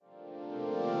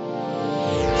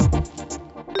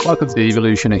Welcome to the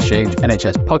Evolution Exchange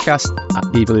NHS podcast.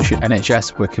 At Evolution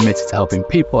NHS, we're committed to helping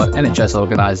people at NHS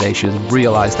organisations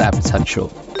realise their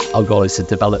potential. Our goal is to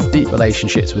develop deep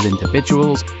relationships with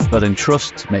individuals, building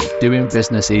trust to make doing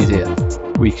business easier.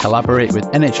 We collaborate with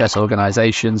NHS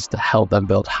organisations to help them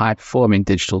build high-performing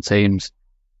digital teams.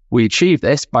 We achieve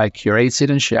this by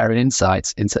curating and sharing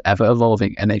insights into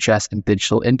ever-evolving NHS and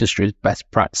digital industry's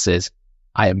best practices.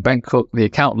 I am Ben Cook, the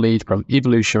account lead from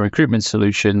Evolution Recruitment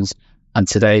Solutions, and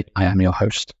today I am your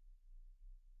host.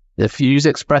 The views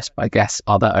expressed by guests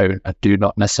are their own and do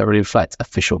not necessarily reflect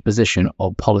official position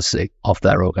or policy of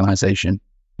their organisation.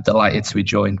 Delighted to be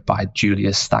joined by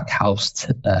Julia Stackhouse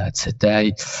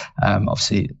today,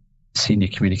 obviously Senior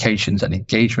Communications and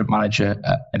Engagement Manager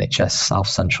at NHS South,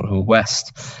 Central and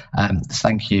West.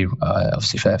 Thank you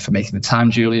obviously for making the time,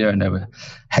 Julia. I know we're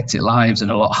hectic lives and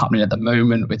a lot happening at the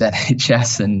moment with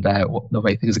NHS and the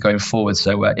way things are going forward.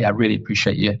 So I really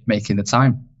appreciate you making the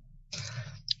time.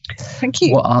 Thank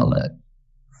you.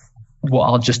 What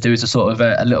I'll just do is a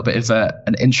little bit of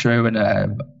an intro and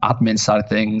admin side of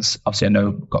things. Obviously, I know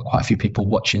we've got quite a few people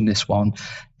watching this one.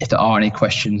 If there are any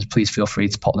questions, please feel free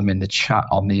to pop them in the chat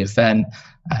on the event.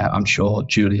 I'm sure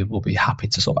Julia will be happy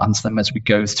to answer them as we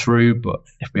go through. But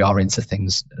if we are into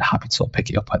things, happy to pick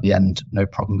it up at the end, no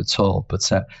problem at all. But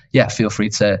feel free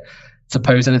to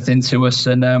pose anything to us,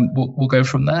 and we'll go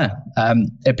from there.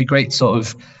 It'd be great,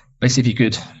 basically, if you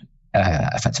could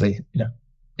effectively,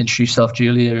 introduce yourself,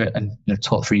 Julia, and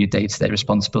talk through your day-to-day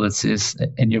responsibilities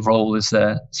in your role as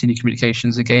a Senior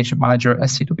Communications Engagement Manager at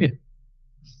SCW.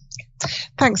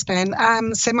 Thanks, Ben.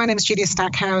 So my name is Julia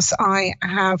Stackhouse. I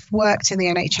have worked in the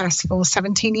NHS for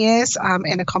 17 years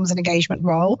in a comms and engagement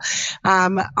role.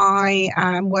 I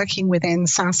am working within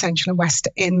South, Central and West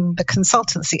in the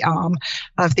consultancy arm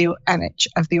of the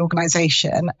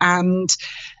organisation. And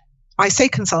I say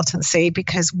consultancy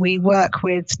because we work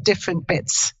with different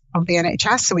bits of the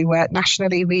NHS. So we work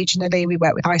nationally, regionally, we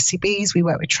work with ICBs, we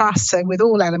work with trusts, so with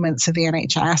all elements of the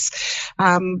NHS.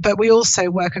 But we also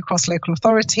work across local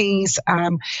authorities.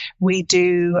 We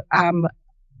do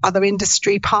other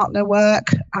industry partner work.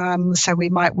 So we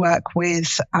might work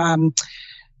with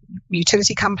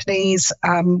utility companies.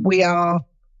 We are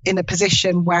in a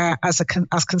position where, as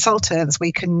consultants,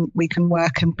 we can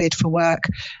work and bid for work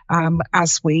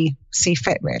as we see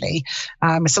fit, really.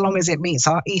 So long as it meets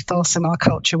our ethos and our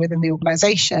culture within the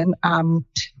organisation,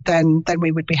 then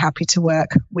we would be happy to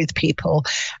work with people.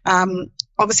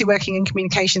 Obviously, working in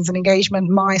communications and engagement,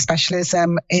 my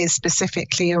specialism is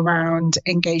specifically around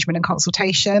engagement and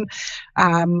consultation.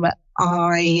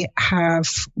 I have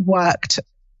worked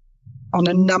on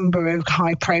a number of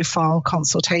high-profile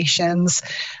consultations,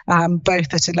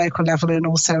 both at a local level and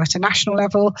also at a national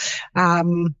level,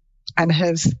 and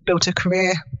have built a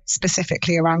career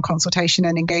specifically around consultation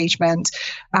and engagement,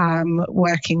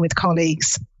 working with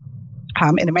colleagues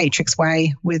in a matrix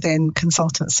way within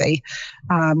consultancy.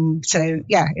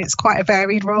 It's quite a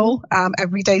varied role.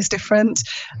 Every day is different.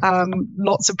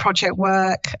 Lots of project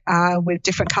work with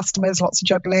different customers, lots of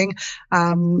juggling,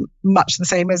 much the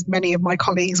same as many of my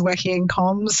colleagues working in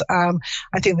comms.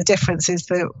 I think the difference is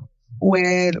that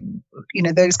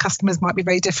those customers might be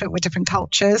very different with different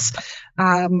cultures.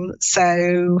 I'm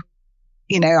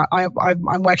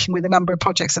working with a number of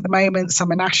projects at the moment.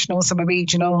 Some are national, some are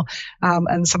regional,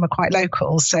 and some are quite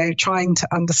local. So trying to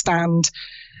understand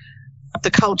the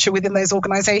culture within those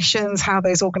organisations, how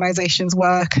those organisations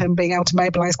work, and being able to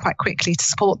mobilise quite quickly to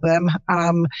support them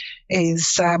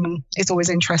is always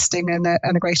interesting and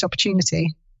a great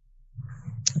opportunity.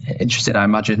 Interesting. I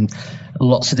imagine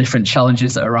lots of different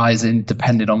challenges that arise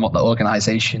depending on what the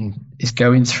organisation is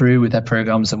going through with their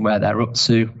programmes and where they're up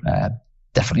to.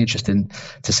 Definitely interesting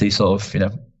to see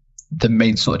the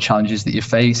main challenges that you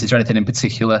face. Is there anything in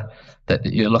particular that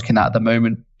you're looking at the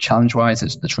moment, challenge-wise,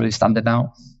 that's really standing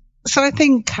out? So I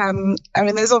think,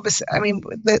 there's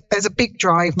a big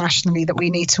drive nationally that we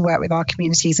need to work with our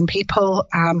communities and people,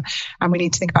 and we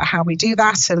need to think about how we do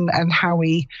that and how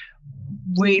we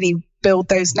really build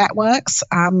those networks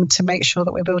to make sure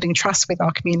that we're building trust with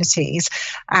our communities.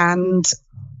 And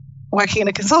working in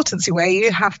a consultancy way,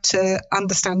 you have to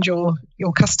understand your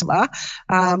customer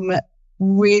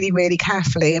really, really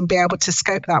carefully and be able to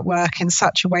scope that work in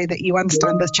such a way that you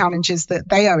understand the challenges that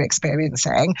they are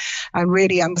experiencing and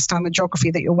really understand the geography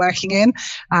that you're working in.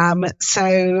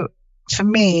 So for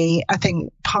me, I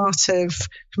think part of,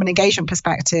 from an engagement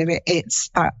perspective, it's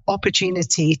that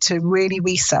opportunity to really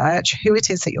research who it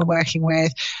is that you're working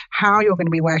with, how you're going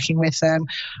to be working with them,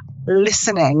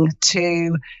 listening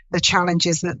to the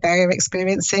challenges that they're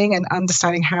experiencing and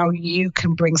understanding how you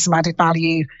can bring some added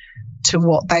value to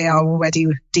what they are already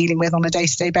dealing with on a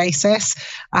day-to-day basis.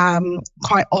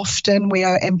 Quite often we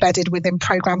are embedded within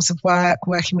programs of work,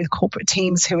 working with corporate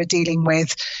teams who are dealing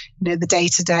with, the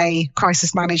day-to-day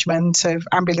crisis management of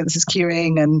ambulances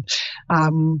queuing and,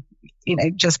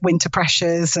 just winter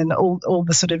pressures and all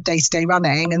the sort of day-to-day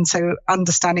running. And so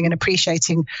understanding and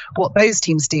appreciating what those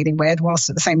teams are dealing with,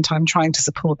 whilst at the same time trying to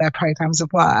support their programs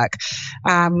of work.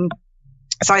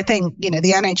 So I think, the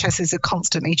NHS is a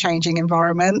constantly changing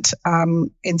environment.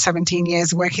 In 17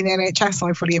 years of working in the NHS,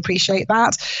 I fully appreciate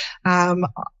that.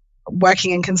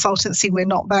 Working in consultancy, we're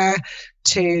not there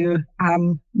to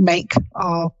make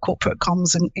our corporate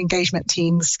comms and engagement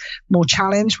teams more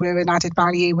challenged. We're an added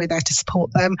value. We're there to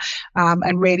support them,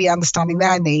 and really understanding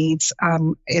their needs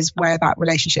is where that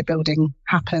relationship building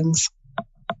happens.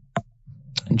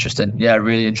 Interesting. Yeah,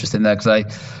 really interesting there, because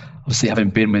obviously, having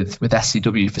been with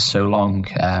SCW for so long,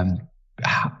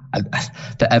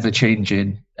 the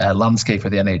ever-changing landscape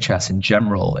of the NHS in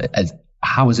general,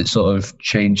 how has it sort of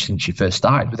changed since you first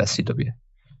started with SCW?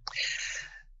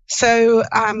 So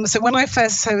when I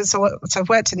first, so I've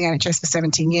worked in the NHS for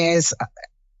 17 years.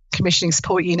 Commissioning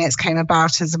support units came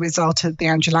about as a result of the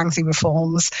Andrew Langsley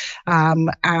reforms, and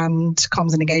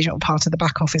comms and engagement were part of the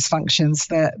back office functions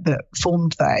that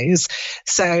formed those.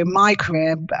 So my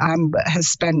career has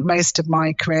spent most of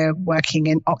my career working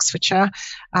in Oxfordshire,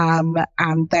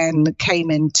 and then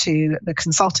came into the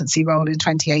consultancy role in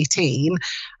 2018,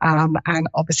 and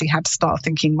obviously had to start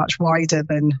thinking much wider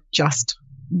than just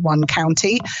one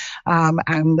county,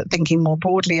 and thinking more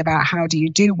broadly about how do you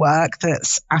do work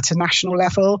that's at a national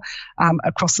level,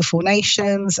 across the 4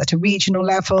 nations, at a regional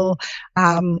level.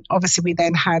 Obviously, we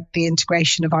then had the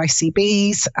integration of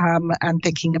ICBs, and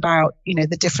thinking about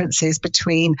the differences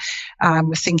between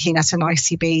thinking at an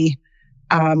ICB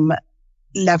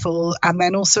level and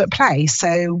then also at place.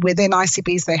 So within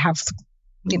ICBs, they have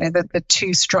the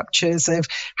 2 structures of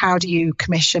how do you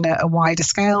commission at a wider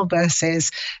scale versus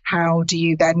how do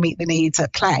you then meet the needs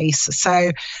at place.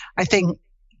 So I think,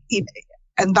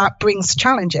 and that brings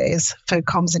challenges for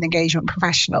comms and engagement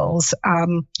professionals.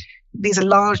 These are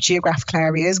large geographical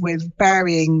areas with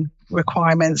varying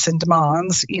requirements and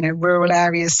demands, rural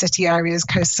areas, city areas,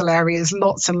 coastal areas,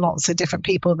 lots and lots of different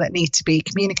people that need to be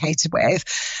communicated with.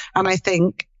 And I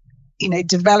think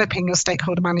developing your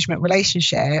stakeholder management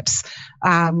relationships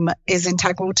is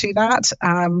integral to that.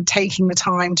 Taking the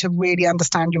time to really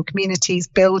understand your communities,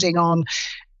 building on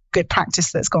good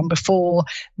practice that's gone before,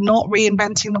 not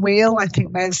reinventing the wheel. I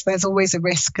think there's always a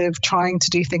risk of trying to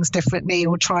do things differently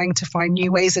or trying to find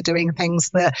new ways of doing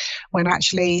things that when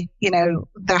actually,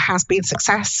 there has been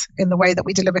success in the way that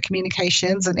we deliver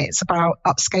communications, and it's about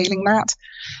upscaling that.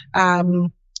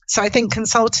 So I think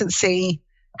consultancy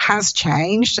has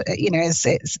changed.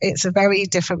 It's a very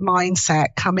different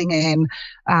mindset coming in,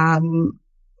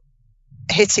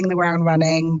 hitting the ground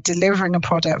running, delivering a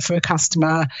product for a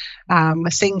customer,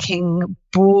 thinking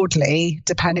broadly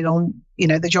depending on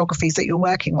the geographies that you're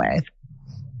working with.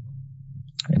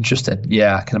 Interesting.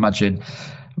 Yeah, I can imagine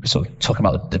we're sort of talking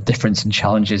about the difference in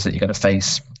challenges that you're going to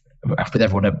face with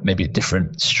everyone at maybe at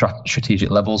different strategic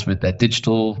levels with their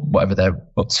digital, whatever they're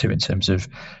up to in terms of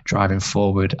driving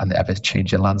forward and the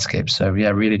ever-changing landscape. So yeah,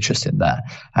 really interesting there.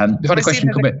 We've had a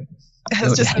question come in.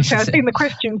 I've seen the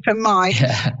question from Mike.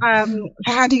 Yeah.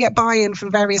 How do you get buy-in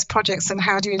from various projects, and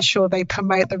how do you ensure they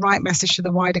promote the right message to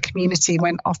the wider community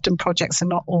when often projects are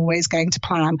not always going to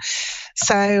plan?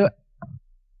 So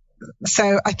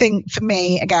I think for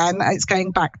me, again, it's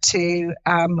going back to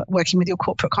working with your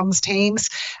corporate comms teams.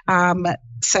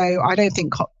 So I don't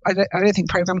think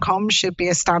program comms should be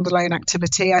a standalone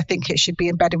activity. I think it should be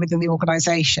embedded within the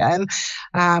organisation.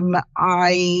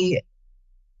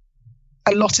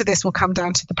 A lot of this will come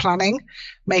down to the planning,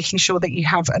 making sure that you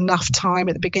have enough time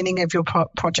at the beginning of your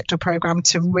project or program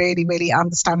to really, really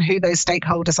understand who those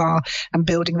stakeholders are and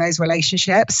building those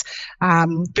relationships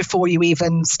before you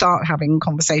even start having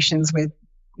conversations with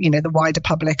the wider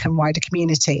public and wider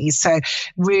communities. So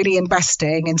really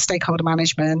investing in stakeholder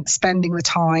management, spending the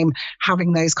time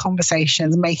having those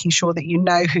conversations, making sure that you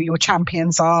know who your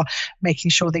champions are,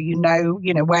 making sure that you know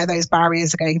where those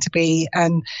barriers are going to be,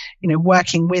 and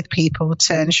working with people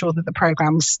to ensure that the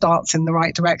program starts in the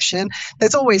right direction.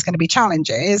 There's always going to be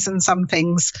challenges, and some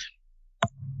things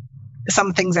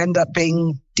some things end up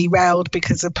being derailed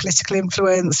because of political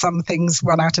influence. Some things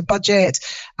run out of budget.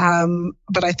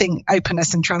 But I think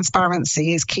openness and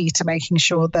transparency is key to making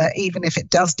sure that even if it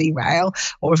does derail,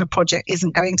 or if a project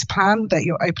isn't going to plan, that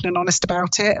you're open and honest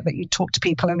about it, that you talk to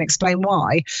people and explain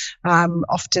why.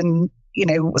 Often,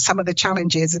 some of the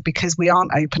challenges are because we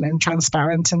aren't open and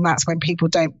transparent, and that's when people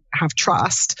don't have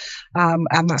trust,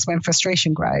 and that's when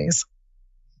frustration grows.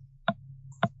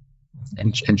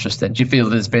 Interesting. Do you feel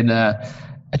there's been a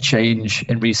change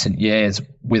in recent years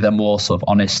with a more sort of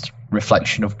honest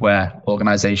reflection of where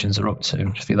organisations are up to? Do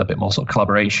you feel a bit more sort of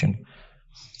collaboration?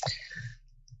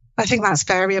 I think that's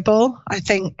variable. I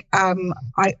think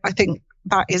I think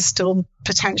that is still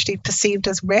potentially perceived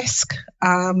as risk.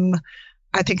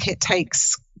 I think it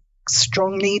takes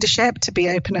strong leadership to be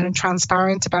open and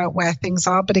transparent about where things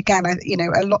are. But again,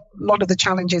 a lot of the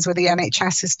challenges with the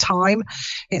NHS is time.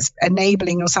 It's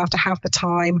enabling yourself to have the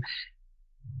time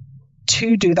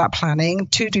to do that planning,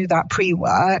 to do that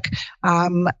pre-work,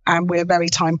 and we're very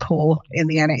time poor in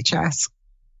the NHS.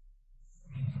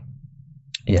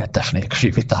 Yeah, definitely agree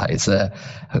with that. It's a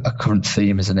current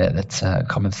theme, isn't it? That's a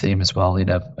common theme as well.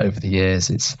 Over the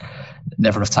years, it's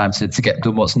never enough time to get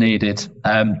done what's needed.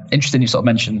 Interesting, you sort of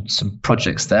mentioned some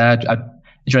projects there.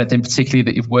 Is there anything particularly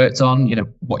that you've worked on?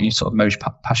 What you sort of most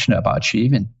passionate about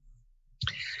achieving?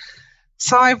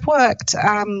 So I've worked,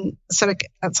 I've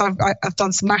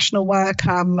done some national work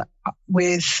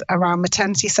with around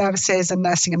maternity services and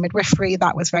nursing and midwifery.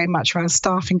 That was very much around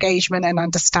staff engagement and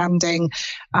understanding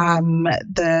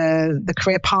the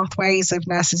career pathways of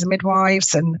nurses and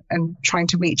midwives, and trying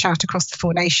to reach out across the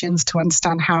 4 nations to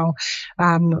understand how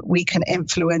we can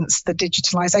influence the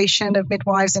digitalisation of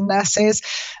midwives and nurses.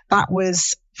 That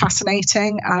was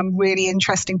fascinating, really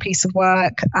interesting piece of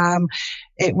work.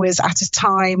 It was at a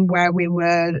time where we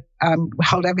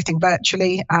held everything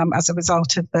virtually as a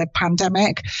result of the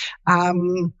pandemic.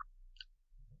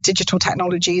 Digital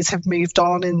technologies have moved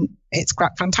on, and it's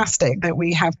fantastic that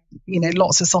we have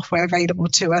lots of software available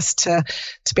to us to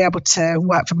be able to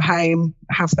work from home,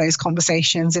 have those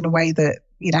conversations in a way that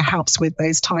helps with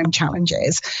those time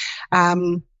challenges.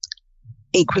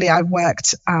 Equally,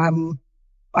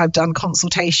 I've done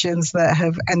consultations that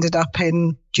have ended up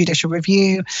in judicial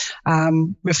review,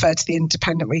 referred to the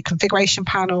independent reconfiguration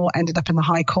panel, ended up in the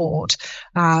High Court,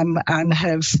 and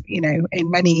have,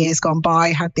 in many years gone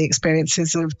by, had the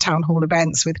experiences of town hall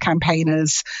events with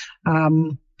campaigners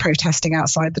protesting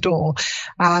outside the door.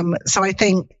 So I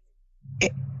think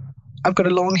I've got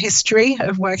a long history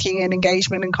of working in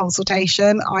engagement and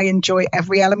consultation. I enjoy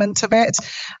every element of it.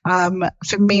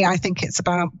 For me, I think it's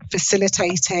about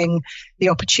facilitating the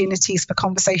opportunities for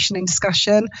conversation and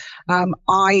discussion.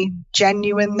 I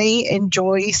genuinely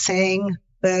enjoy seeing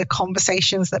the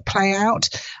conversations that play out,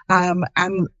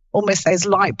 and almost those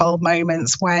light bulb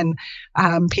moments when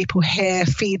people hear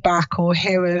feedback or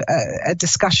hear a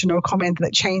discussion or a comment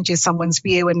that changes someone's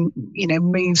view and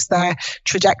moves their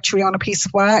trajectory on a piece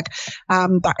of work.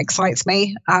 That excites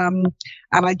me, and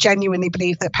I genuinely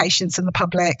believe that patients and the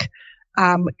public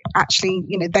actually,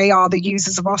 they are the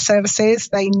users of our services.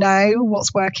 They know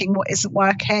what's working, what isn't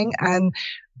working, and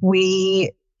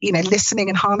we listening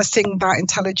and harnessing that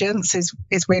intelligence is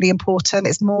really important.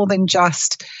 It's more than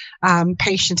just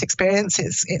patient experience.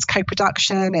 It's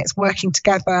co-production. It's working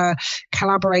together,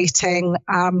 collaborating.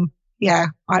 I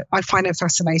find it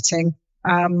fascinating.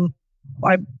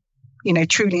 I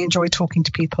truly enjoy talking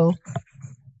to people.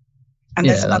 And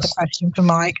there's another question from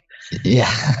Mike.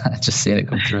 Yeah, just seeing it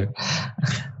come through.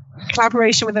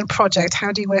 Collaboration within a project.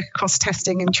 How do you work across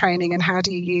testing and training, and how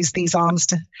do you use these arms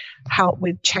to help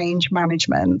with change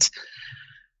management?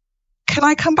 Can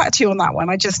I come back to you on that one?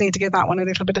 I just need to give that one a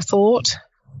little bit of thought.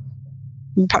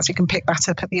 Perhaps we can pick that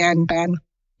up at the end, Ben.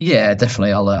 Yeah,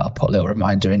 definitely. I'll put a little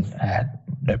reminder in.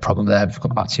 No problem there. If we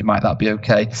come back to you, Mike, that'd be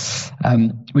okay.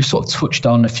 We've sort of touched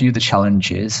on a few of the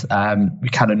challenges. We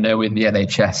kind of know in the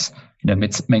NHS,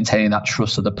 maintaining that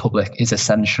trust of the public is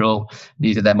essential.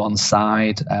 Needed them on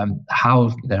side. How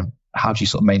do you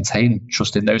sort of maintain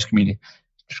trust in those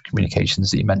communications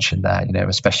that you mentioned there?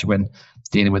 Especially when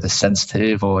dealing with a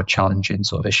sensitive or challenging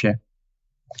sort of issue.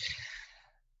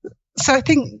 So I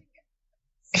think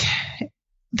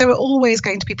there are always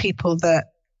going to be people that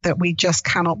we just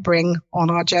cannot bring on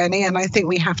our journey. And I think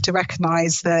we have to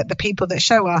recognize that the people that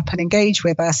show up and engage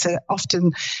with us are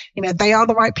often, they are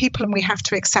the right people, and we have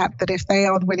to accept that if they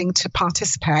are willing to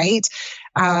participate,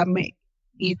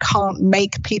 you can't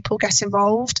make people get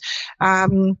involved.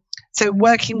 So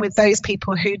working with those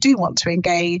people who do want to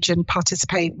engage and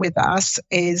participate with us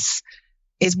is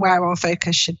where our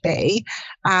focus should be.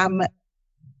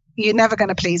 you're never going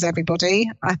to please everybody.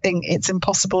 I think it's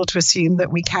impossible to assume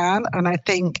that we can. And I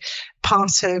think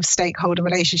part of stakeholder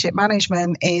relationship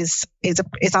management is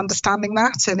understanding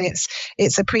that, and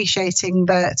it's appreciating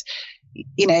that,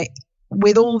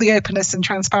 with all the openness and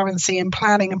transparency and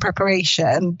planning and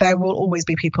preparation, there will always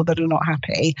be people that are not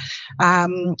happy.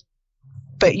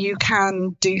 But you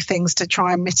can do things to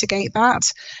try and mitigate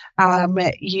that.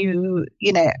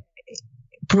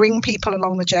 Bring people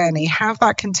along the journey, have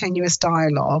that continuous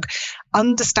dialogue,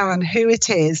 understand who it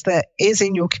is that is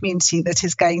in your community that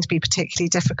is going to be particularly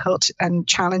difficult and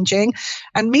challenging,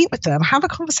 and meet with them, have a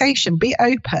conversation, be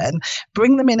open,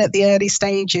 bring them in at the early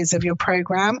stages of your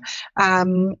program.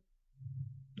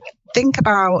 Think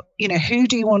about, who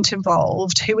do you want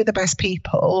involved? Who are the best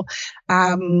people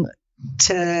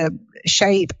to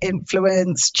shape,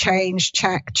 influence, change,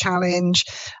 check, challenge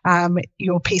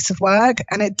your piece of work?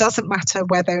 And it doesn't matter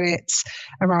whether it's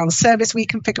around service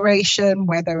reconfiguration,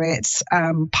 whether it's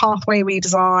pathway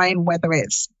redesign, whether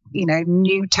it's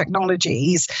new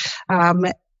technologies.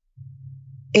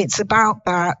 It's about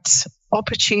that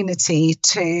opportunity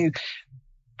to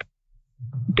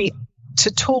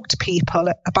talk to people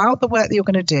about the work that you're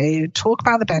going to do, talk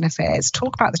about the benefits,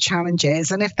 talk about the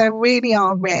challenges, and if there really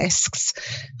are risks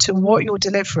to what you're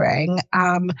delivering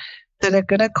that are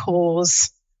going to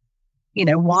cause,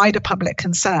 wider public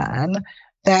concern,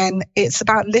 then it's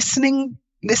about listening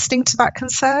to that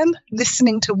concern,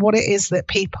 listening to what it is that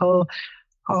people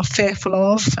are fearful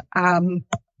of.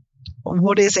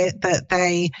 What is it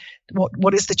that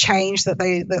what is the change that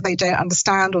they don't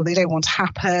understand or they don't want to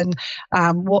happen?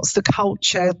 What's the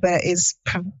culture that is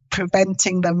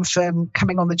preventing them from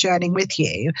coming on the journey with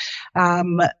you?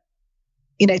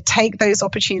 Take those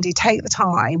opportunities, take the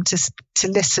time to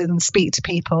listen, speak to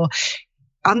people,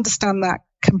 understand that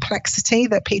complexity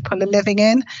that people are living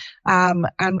in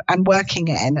and working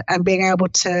in, and being able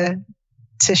to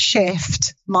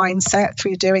shift mindset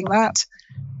through doing that.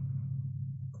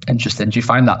 Interesting. Do you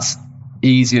find that's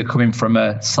easier coming from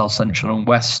a South Central and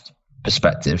West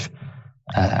perspective?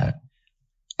 I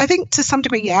think to some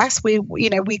degree, yes. We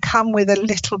come with a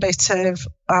little bit of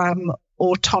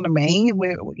autonomy.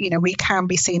 We can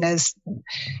be seen as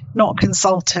not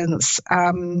consultants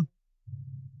in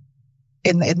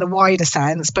the wider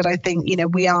sense, but I think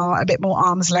we are a bit more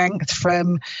arm's length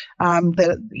from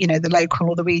the local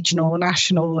or the regional or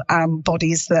national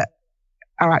bodies that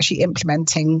are actually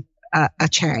implementing a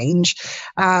change.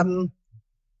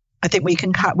 I think we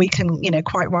can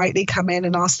quite rightly come in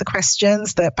and ask the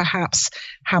questions that perhaps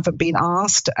haven't been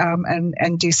asked,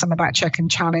 and do some of that check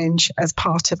and challenge as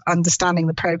part of understanding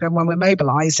the programme when we're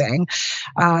mobilising.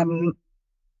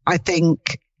 I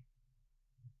think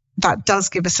that does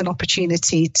give us an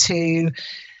opportunity to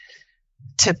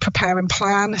prepare and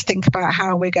plan, think about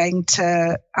how we're going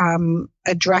to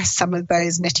address some of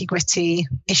those nitty-gritty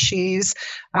issues.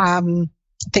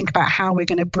 Think about how we're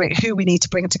going to who we need to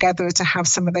bring together to have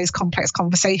some of those complex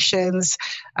conversations.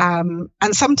 And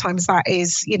sometimes that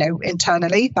is,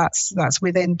 internally, that's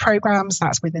within programs,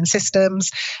 that's within systems.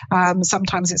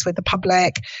 Sometimes it's with the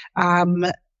public.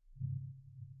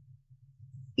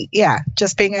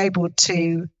 Just being able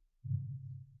to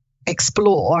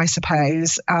explore, I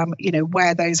suppose,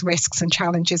 where those risks and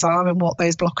challenges are and what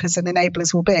those blockers and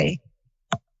enablers will be.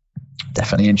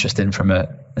 Definitely interesting from a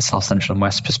South Central and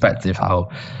West perspective, how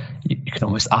you can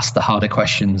almost ask the harder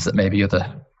questions that maybe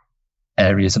other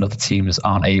areas and other teams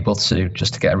aren't able to,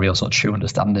 just to get a real sort of true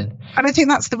understanding. And I think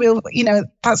that's the real,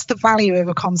 that's the value of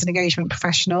a comms and engagement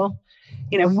professional.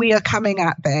 We are coming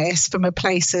at this from a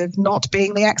place of not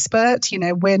being the expert.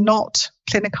 We're not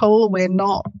clinical, we're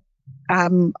not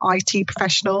IT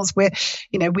professionals.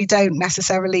 We don't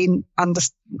necessarily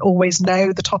always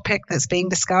know the topic that's being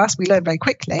discussed. We learn very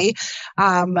quickly,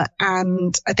 and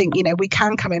I think we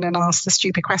can come in and ask the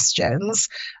stupid questions,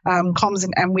 comms,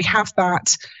 and we have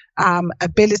that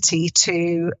ability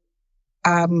to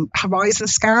horizon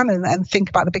scan and think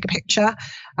about the bigger picture.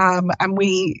 And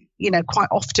we, quite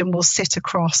often will sit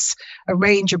across a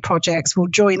range of projects, we'll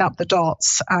join up the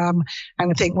dots and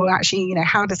think, well, actually,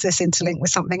 how does this interlink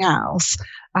with something else?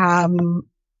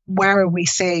 Where are we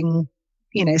seeing,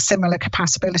 similar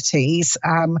compatibilities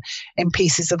in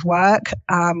pieces of work?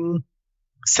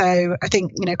 So I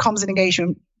think, comms and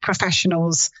engagement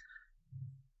professionals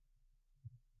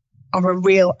are a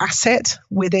real asset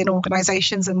within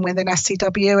organisations and within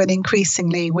SCW, and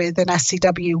increasingly within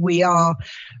SCW we are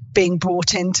being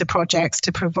brought into projects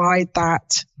to provide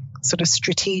that sort of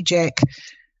strategic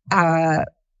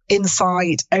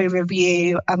insight,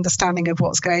 overview, understanding of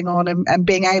what's going on, and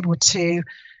being able to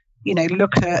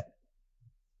look at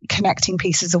connecting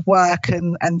pieces of work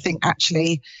and think,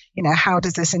 actually, how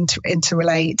does this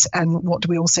interrelate, and what do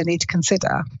we also need to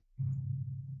consider?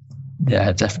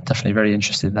 Yeah, definitely very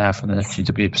interesting there from the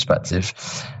GW perspective.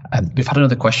 We've had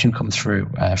another question come through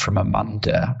from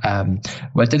Amanda.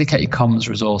 Where dedicated comms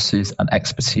resources and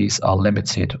expertise are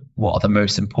limited, what are the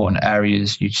most important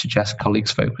areas you'd suggest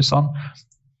colleagues focus on?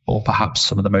 Or perhaps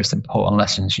some of the most important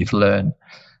lessons you've learned,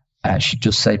 she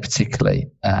does say, particularly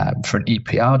for an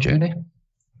EPR journey?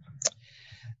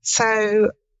 So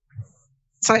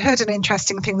I heard an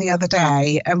interesting thing the other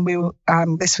day, and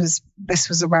this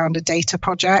was around a data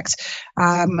project,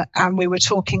 and we were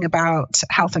talking about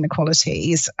health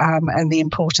inequalities and the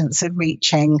importance of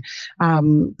reaching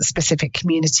specific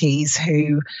communities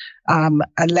who are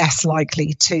less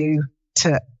likely to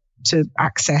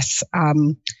access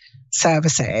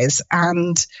services.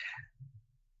 And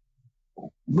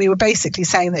we were basically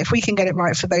saying that if we can get it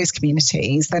right for those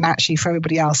communities, then actually for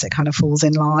everybody else, it kind of falls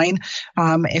in line.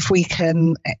 If we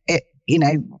can,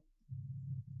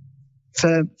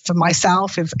 for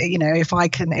myself, if I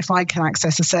can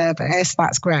access a service,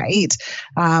 that's great.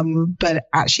 But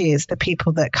actually, it's the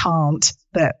people that can't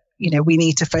that we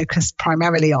need to focus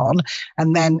primarily on.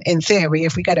 And then, in theory,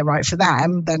 if we get it right for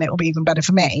them, then it will be even better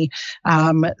for me.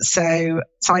 So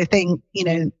I think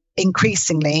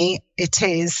increasingly, it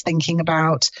is thinking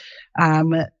about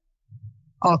our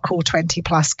core 20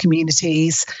 plus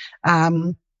communities,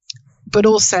 but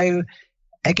also,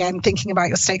 again, thinking about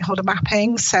your stakeholder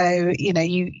mapping. So,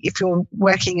 if you're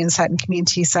working in certain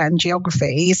communities, certain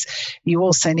geographies, you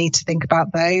also need to think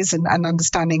about those and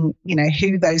understanding,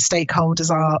 who those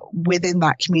stakeholders are within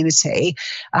that community.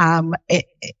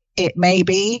 It may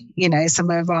be, some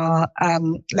of our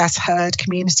less heard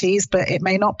communities, but it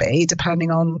may not be,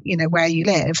 depending on, where you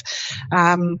live.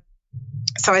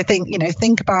 So I think,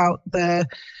 think about the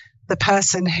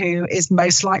person who is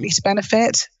most likely to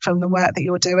benefit from the work that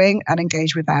you're doing and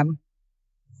engage with them.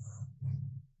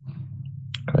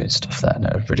 Great stuff there.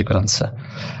 No, really good answer.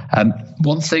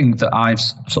 One thing that I've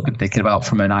sort of been thinking about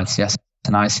from an ICS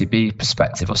and ICB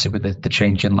perspective, obviously with the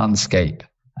changing landscape,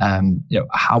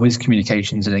 how is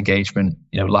communications and engagement,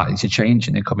 likely to change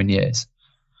in the coming years?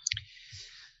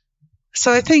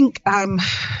 So I think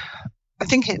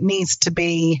it needs to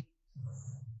be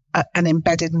an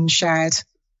embedded and shared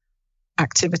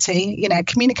activity.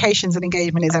 Communications and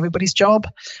engagement is everybody's job.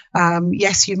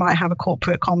 Yes, you might have a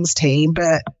corporate comms team,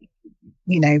 but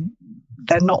they're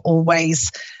not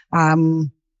always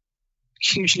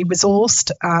hugely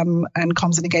resourced, and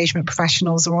comms and engagement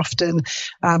professionals are often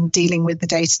dealing with the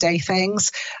day-to-day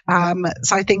things.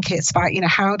 So I think it's about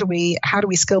how do we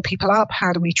skill people up?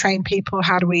 How do we train people?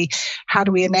 How do we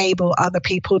enable other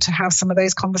people to have some of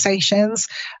those conversations?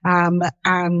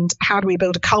 And how do we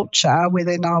build a culture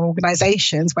within our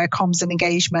organisations where comms and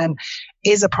engagement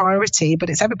is a priority, but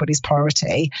it's everybody's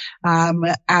priority.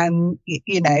 And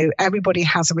everybody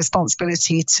has a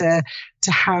responsibility to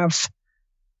have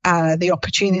the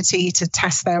opportunity to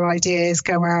test their ideas,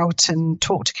 go out and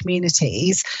talk to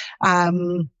communities.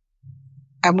 And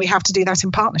we have to do that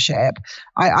in partnership.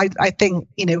 I think,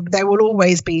 there will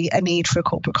always be a need for a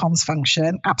corporate comms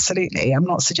function. Absolutely. I'm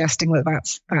not suggesting that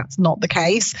that's not the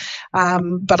case.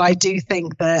 But I do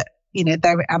think that,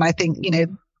 I think,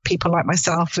 people like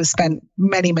myself have spent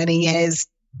many, many years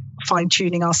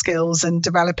fine-tuning our skills and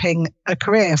developing a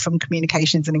career from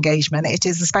communications and engagement. It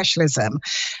is a specialism.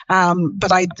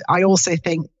 But I also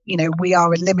think, we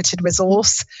are a limited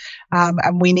resource,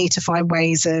 and we need to find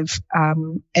ways of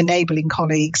enabling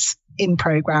colleagues in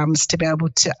programs to be able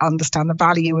to understand the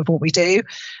value of what we do,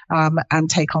 and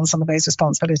take on some of those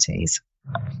responsibilities.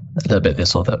 A little bit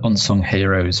this sort of unsung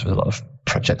heroes with a lot of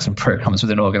projects and programs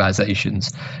within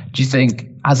organisations. Do you think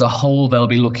as a whole they'll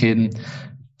be looking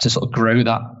to sort of grow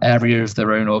that area of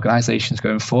their own organisations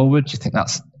going forward? Do you think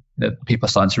that's people are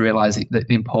starting to realise that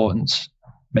the importance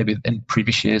maybe in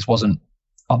previous years wasn't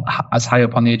as high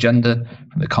up on the agenda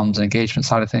from the comms and engagement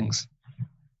side of things?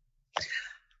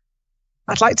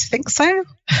 I'd like to think so.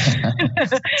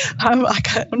 I'm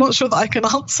not sure that I can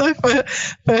answer for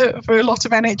a lot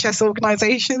of NHS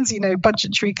organisations,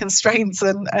 budgetary constraints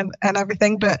and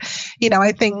everything. But,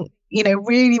 I think,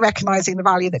 really recognising the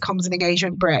value that comms and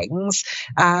engagement brings,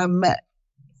 for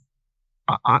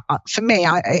me,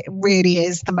 it really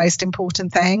is the most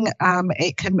important thing.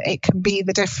 It can be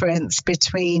the difference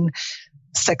between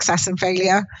success and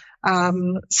failure.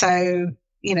 So,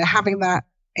 having that,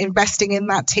 investing in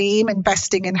that team,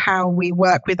 investing in how we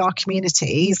work with our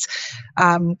communities,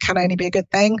 can only be a good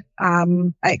thing.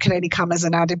 It can only come as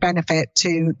an added benefit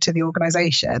to the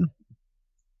organisation.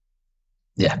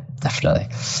 Yeah, definitely.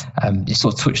 You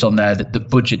sort of touched on there that the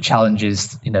budget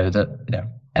challenges,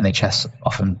 that NHS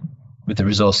often with the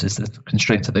resources, the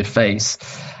constraints that they face.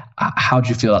 How do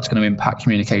you feel that's going to impact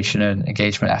communication and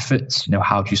engagement efforts?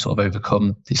 How do you sort of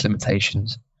overcome these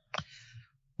limitations?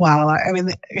 Well, I mean,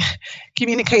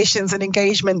 communications and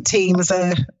engagement teams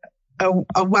are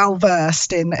well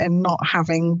versed in not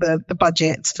having the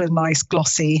budgets for nice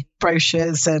glossy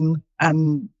brochures and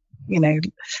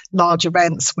large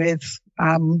events with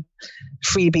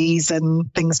freebies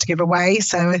and things to give away.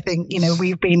 So I think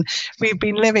we've been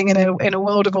living in a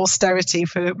world of austerity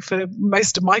for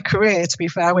most of my career, to be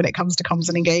fair, when it comes to comms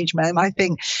and engagement. I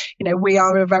think we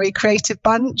are a very creative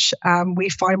bunch. We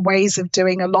find ways of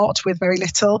doing a lot with very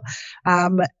little.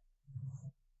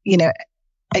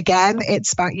 Again,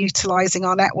 it's about utilizing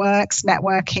our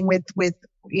networking with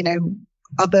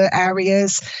other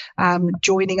areas,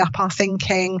 joining up our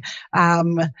thinking.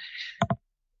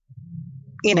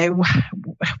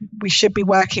 We should be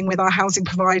working with our housing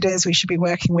providers, we should be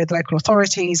working with local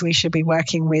authorities, we should be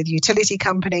working with utility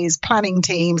companies, planning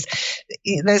teams.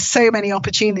 There's so many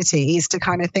opportunities to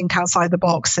kind of think outside the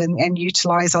box and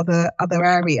utilize other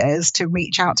areas to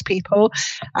reach out to people.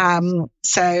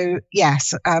 So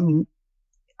yes, I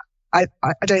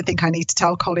don't think I need to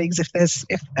tell colleagues if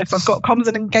I've got comms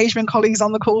and engagement colleagues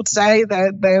on the call today,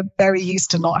 they're very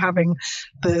used to not having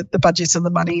the budget and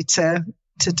the money to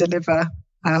deliver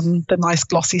the nice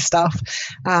glossy stuff.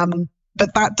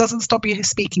 But that doesn't stop you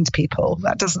speaking to people.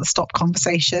 That doesn't stop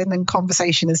conversation, and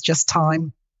conversation is just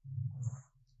time.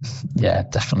 Yeah,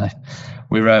 definitely.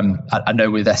 We're I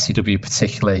know with SCW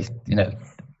particularly,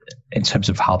 in terms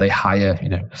of how they hire,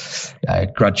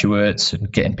 graduates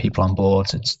and getting people on board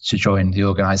to join the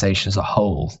organisation as a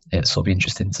whole, it's sort of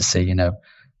interesting to see,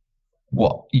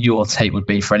 what your take would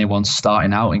be for anyone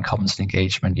starting out in comms and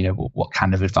engagement. What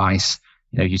kind of advice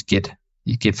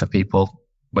you'd give for people,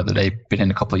 whether they've been in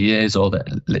a couple of years or they're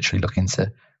literally looking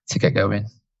to get going.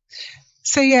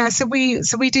 So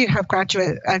we do have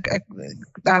graduates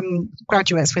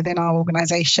within our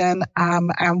organisation,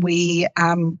 and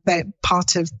they're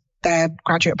part of their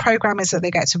graduate program is that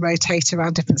they get to rotate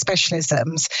around different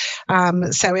specialisms.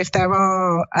 So if there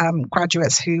are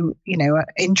graduates who are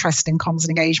interested in comms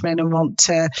and engagement and want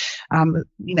to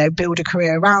build a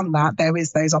career around that, there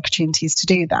is those opportunities to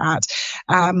do that.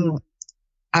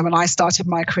 And when I started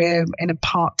my career in a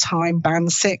part-time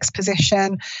Band 6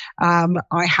 position,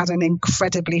 I had an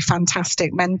incredibly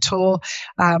fantastic mentor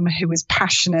who was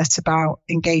passionate about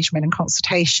engagement and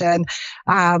consultation,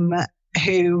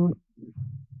 who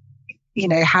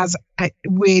has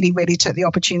really took the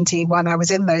opportunity when I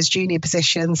was in those junior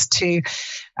positions to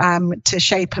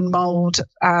shape and mold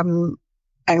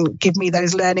and give me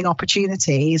those learning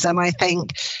opportunities. And I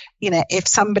think, if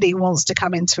somebody wants to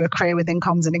come into a career within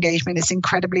comms and engagement, it's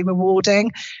incredibly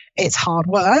rewarding. It's hard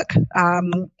work.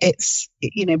 But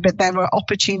there are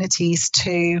opportunities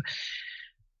to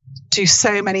do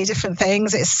so many different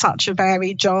things. It's such a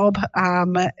varied job,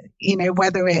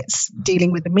 whether it's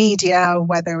dealing with the media,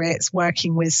 whether it's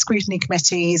working with scrutiny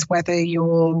committees, whether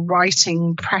you're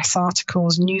writing press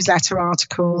articles, newsletter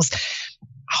articles,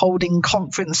 holding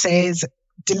conferences,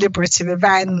 deliberative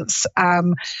events,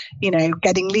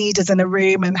 getting leaders in a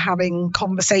room and having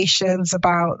conversations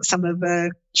about some of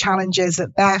the challenges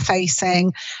that they're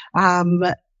facing,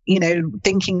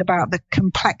 thinking about the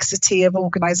complexity of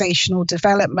organizational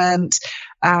development,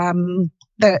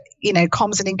 that,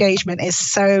 comms and engagement is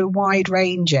so wide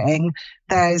ranging.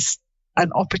 There's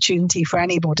an opportunity for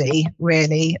anybody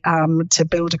really, to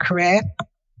build a career.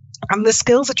 And the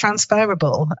skills are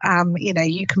transferable.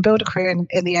 You can build a career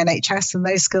in the NHS, and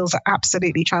those skills are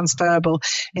absolutely transferable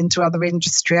into other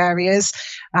industry areas.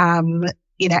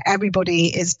 Everybody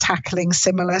is tackling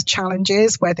similar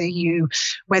challenges, whether you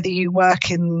work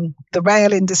in the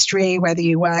rail industry, whether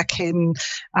you work in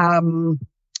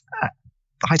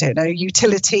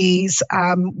utilities.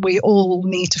 We all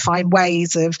need to find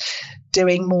ways of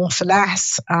doing more for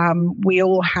less. We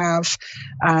all have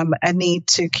a need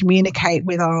to communicate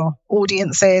with our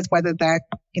audiences, whether they're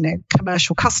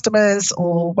commercial customers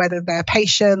or whether they're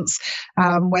patients,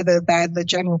 whether they're the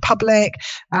general public.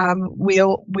 We're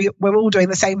all doing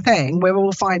the same thing. We're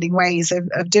all finding ways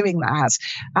of doing that.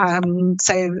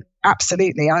 So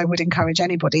absolutely, I would encourage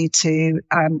anybody to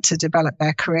develop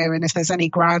their career. And if there's any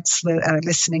grads that are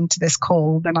listening to this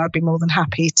call, then I'd be more than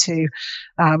happy to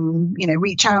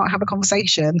reach out, have a conversation.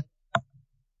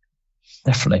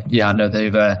 Definitely. Yeah, I know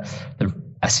the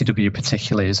SCW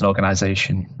particularly as an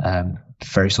organisation,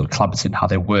 very sort of collaborative in how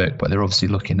they work, but they're obviously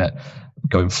looking at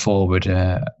going forward.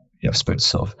 I suppose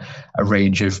sort of a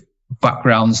range of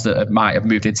backgrounds that might have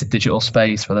moved into digital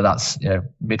space, whether that's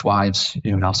midwives,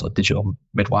 now sort of digital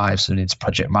midwives, and into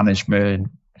project management,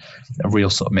 a real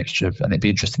sort of mixture of, and it'd be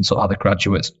interesting sort of how the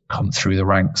graduates come through the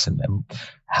ranks and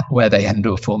where they end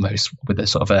up almost with a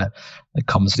sort of a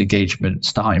comms and engagement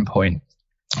starting point.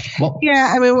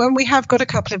 Yeah, I mean, we have got a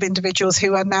couple of individuals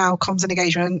who are now comms and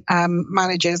engagement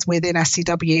managers within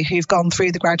SCW who've gone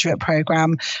through the graduate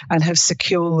programme and have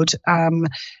secured,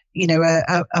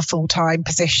 a full-time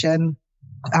position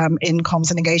in comms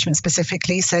and engagement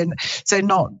specifically. So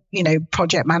not,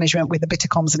 project management with a bit of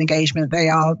comms and engagement. They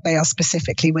are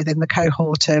specifically within the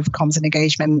cohort of comms and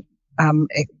engagement,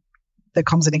 the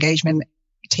comms and engagement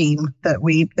team that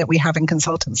we have in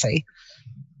consultancy.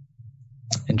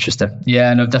 Interesting. Yeah,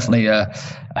 and I've definitely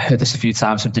heard this a few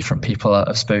times from different people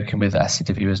I've spoken with.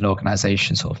 SCW as an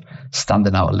organisation sort of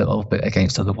standing out a little bit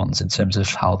against other ones in terms of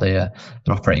how they're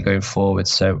operating going forward.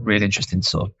 So really interesting to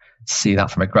sort of see that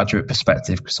from a graduate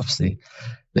perspective, because obviously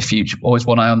the future, always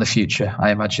one eye on the future,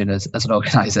 I imagine, as an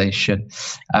organisation.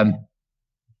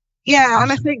 Yeah,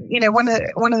 and I think one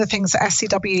of the things that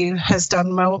SCW has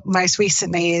done most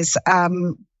recently is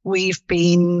we've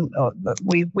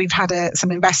had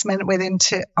some investment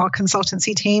into our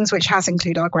consultancy teams, which has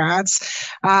included our grads,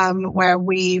 where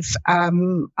we've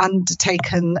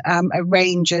undertaken a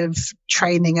range of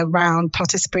training around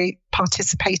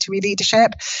participatory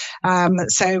leadership.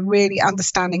 So really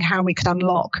understanding how we can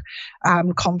unlock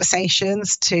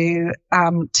conversations to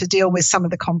deal with some of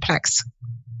the complex,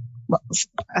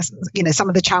 some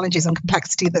of the challenges and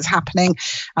complexity that's happening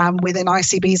within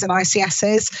ICBs and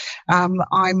ICSs.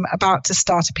 I'm about to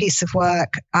start a piece of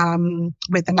work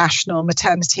with the National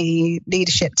Maternity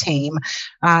Leadership Team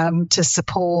to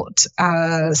support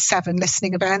 7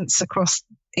 listening events across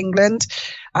England.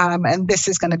 And this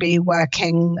is going to be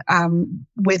working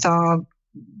with our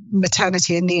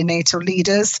maternity and neonatal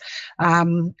leaders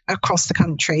across the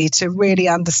country to really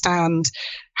understand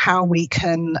how we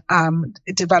can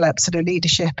develop sort of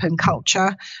leadership and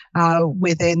culture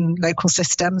within local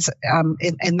systems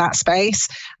in that space.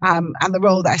 And the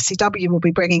role that SCW will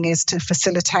be bringing is to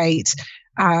facilitate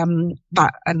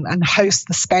that and host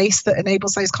the space that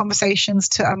enables those conversations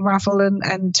to unravel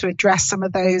and to address some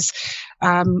of those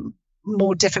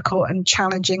more difficult and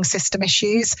challenging system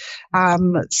issues.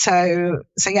 So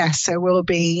we'll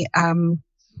be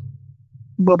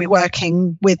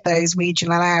working with those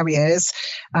regional areas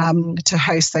to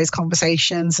host those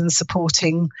conversations and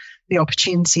supporting the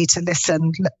opportunity to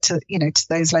listen to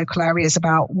those local areas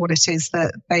about what it is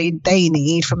that they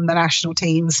need from the national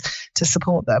teams to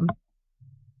support them.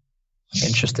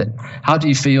 Interesting. How do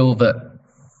you feel that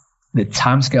the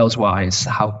timescales wise,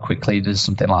 how quickly does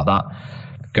something like that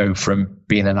go from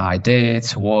being an idea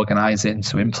to organising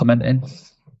to implementing?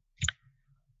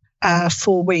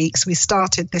 4 weeks. We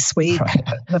started this week, right.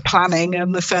 The planning,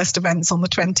 and the first event's on the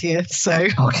 20th. So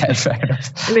okay, fair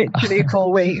enough.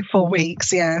 Literally 4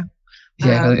 weeks. Yeah.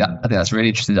 Yeah, I think that's really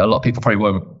interesting. A lot of people probably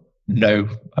won't know.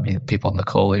 I mean, people on the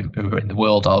call who are in the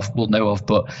world of will know of,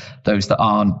 but those that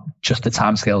aren't, just the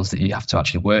timescales that you have to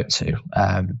actually work to.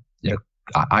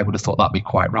 I would have thought that'd be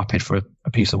quite rapid for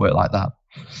a piece of work like that.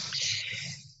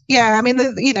 Yeah, I mean,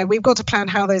 we've got to plan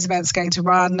how those events are going to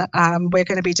run. We're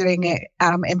going to be doing it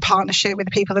in partnership with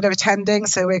the people that are attending.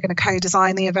 So we're going to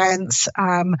co-design the events,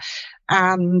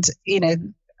 and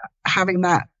having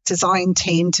that design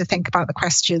team to think about the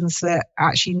questions that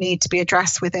actually need to be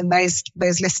addressed within those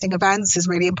listening events is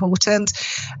really important.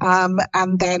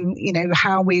 And then,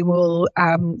 how we will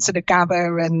sort of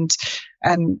gather and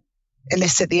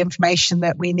elicit the information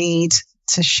that we need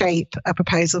to shape a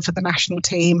proposal for the national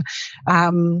team.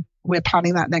 We're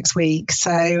planning that next week.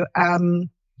 So,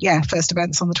 first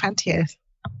event's on the 20th.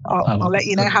 I'll let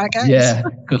you know how it goes. Yeah,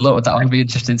 good luck with that. It'll be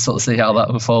interesting to sort of see how that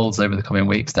unfolds over the coming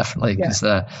weeks, definitely. Because,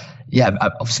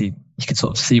 obviously you can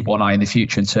sort of see one eye in the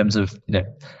future in terms of,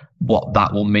 what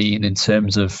that will mean in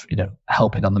terms of,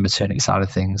 helping on the maternity side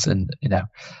of things and,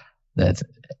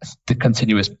 the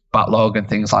continuous backlog and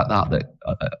things like that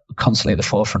are constantly at the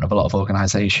forefront of a lot of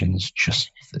organisations.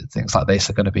 Just things like this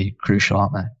are going to be crucial,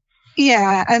 aren't they?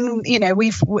 Yeah, and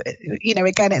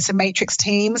again, it's a matrix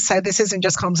team, so this isn't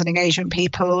just comms and engagement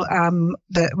people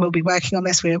that will be working on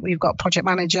this. We've got project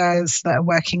managers that are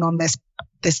working on these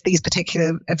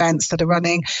particular events that are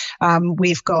running.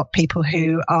 We've got people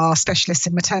who are specialists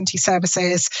in maternity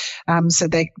services, so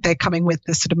they're coming with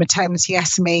the sort of maternity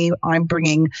SME. I'm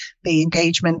bringing the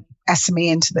engagement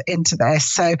SME into this.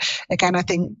 So again, I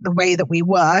think the way that we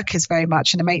work is very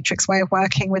much in a matrix way of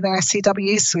working with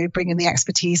SCW. So we're bringing the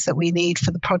expertise that we need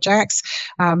for the projects.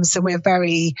 So we're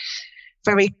very,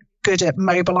 very good at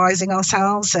mobilising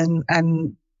ourselves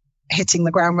and hitting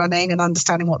the ground running and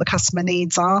understanding what the customer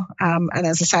needs are. And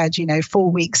as I said,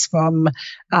 4 weeks from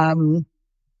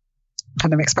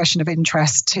kind of expression of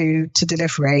interest to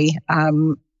delivery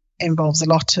involves a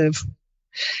lot of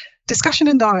discussion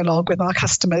and dialogue with our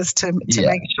customers to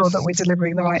make sure that we're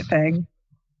delivering the right thing.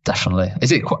 Definitely.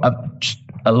 Is it quite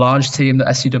a large team that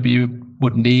SCW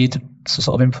would need to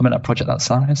sort of implement a project that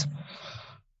size?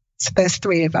 So there's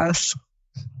 3 of us.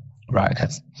 Right. Okay.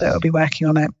 That will be working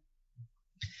on it.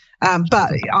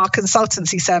 But our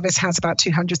consultancy service has about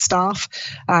 200 staff.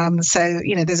 So,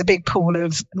 there's a big pool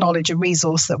of knowledge and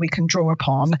resource that we can draw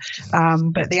upon.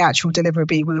 But the actual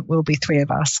delivery will be 3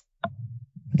 of us.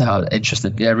 No,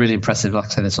 interesting. Yeah, really impressive. Like I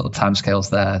said, the sort of timescales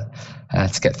there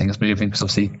to get things moving. Because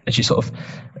obviously, as you sort of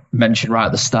mentioned right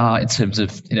at the start, in terms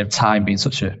of time being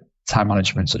time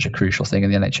management, such a crucial thing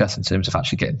in the NHS in terms of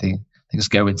actually getting things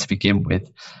going to begin with.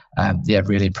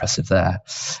 Really impressive there.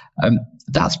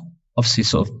 That's obviously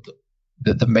sort of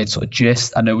the main sort of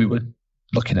gist. I know we were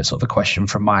looking at sort of a question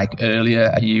from Mike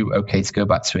earlier. Are you okay to go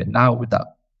back to it now? Would that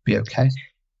be okay?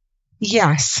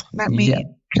 Yes.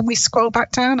 Can we scroll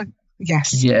back down?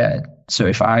 Yes. Yeah. So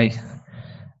if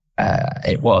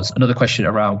it was another question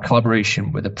around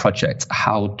collaboration with a project.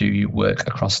 How do you work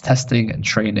across testing and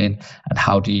training, and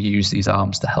how do you use these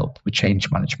arms to help with change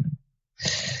management?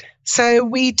 So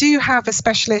we do have a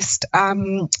specialist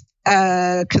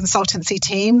consultancy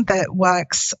team that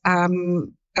works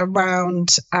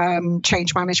around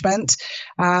change management.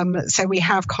 So we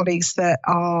have colleagues that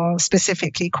are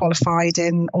specifically qualified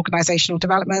in organisational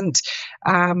development.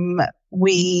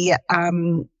 We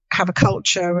have a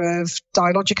culture of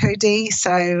dialogic OD.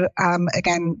 So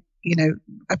again,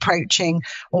 approaching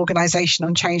organisation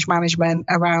and change management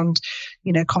around,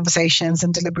 conversations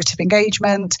and deliberative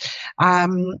engagement.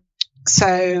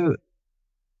 So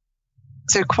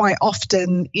quite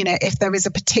often, if there is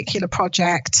a particular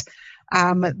project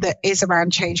that is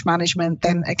around change management,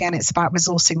 then again, it's about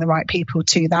resourcing the right people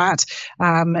to that.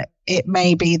 It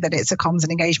may be that it's a comms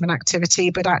and engagement activity,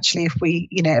 but actually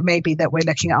it may be that we're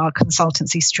looking at our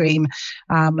consultancy stream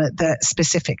that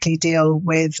specifically deal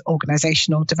with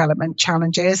organisational development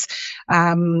challenges.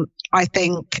 I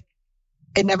think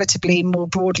inevitably, more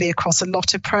broadly across a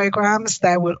lot of programmes,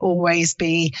 there will always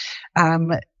be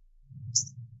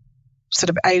sort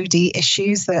of OD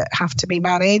issues that have to be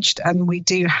managed, and we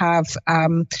do have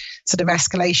sort of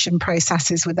escalation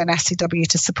processes within SCW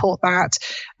to support that.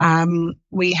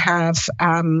 We have,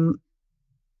 so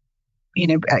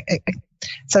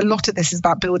a lot of this is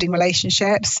about building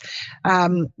relationships.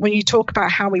 When you talk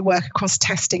about how we work across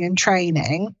testing and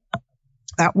training,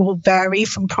 that will vary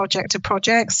from project to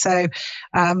project. So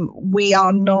we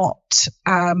are not.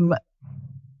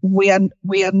 We are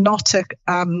not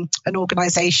an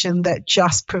organisation that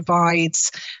just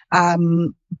provides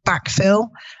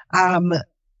backfill.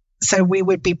 So we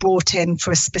would be brought in for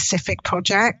a specific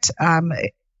project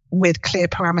with clear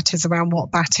parameters around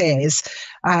what that is.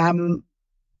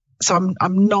 So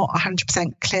I'm not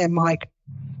 100% clear, Mike,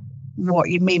 what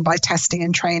you mean by testing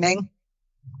and training.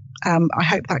 I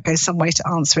hope that goes some way to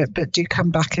answer it, but do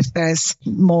come back if there's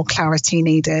more clarity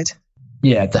needed.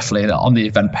 Yeah, definitely. On the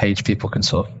event page, people can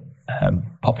sort of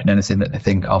pop in anything that they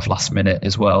think of last minute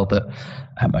as well, that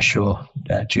I'm sure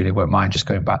Julie won't mind just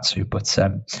going back to. But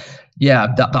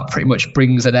that pretty much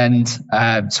brings an end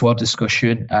to our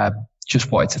discussion.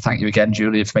 Just wanted to thank you again,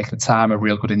 Julie, for making the time. A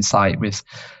real good insight with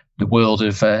the world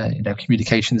of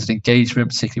communications and engagement,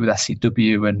 particularly with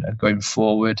SCW and going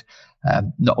forward.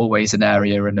 Not always an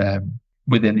area and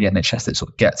within the NHS that sort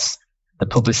of gets the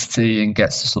publicity and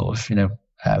gets the sort of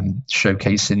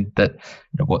showcasing that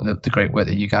what the great work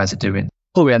that you guys are doing.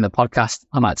 Before we end the podcast,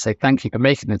 I'd like to say thank you for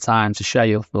making the time to share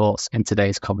your thoughts in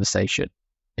today's conversation.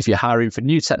 If you're hiring for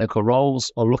new technical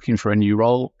roles or looking for a new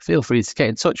role, feel free to get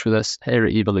in touch with us here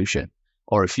at Evolution.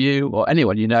 Or if you or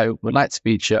anyone you know would like to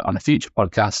feature on a future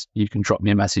podcast, you can drop me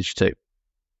a message too.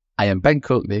 I am Ben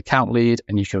Cook, the account lead,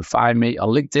 and you can find me on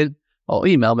LinkedIn or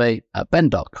email me at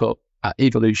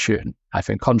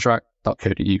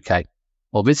ben.cook@evolution-contract.co.uk.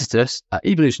 Or visit us at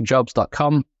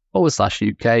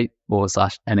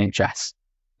evolutionjobs.com/UK/NHS.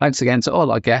 Thanks again to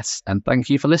all our guests, and thank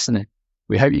you for listening.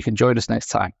 We hope you can join us next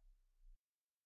time.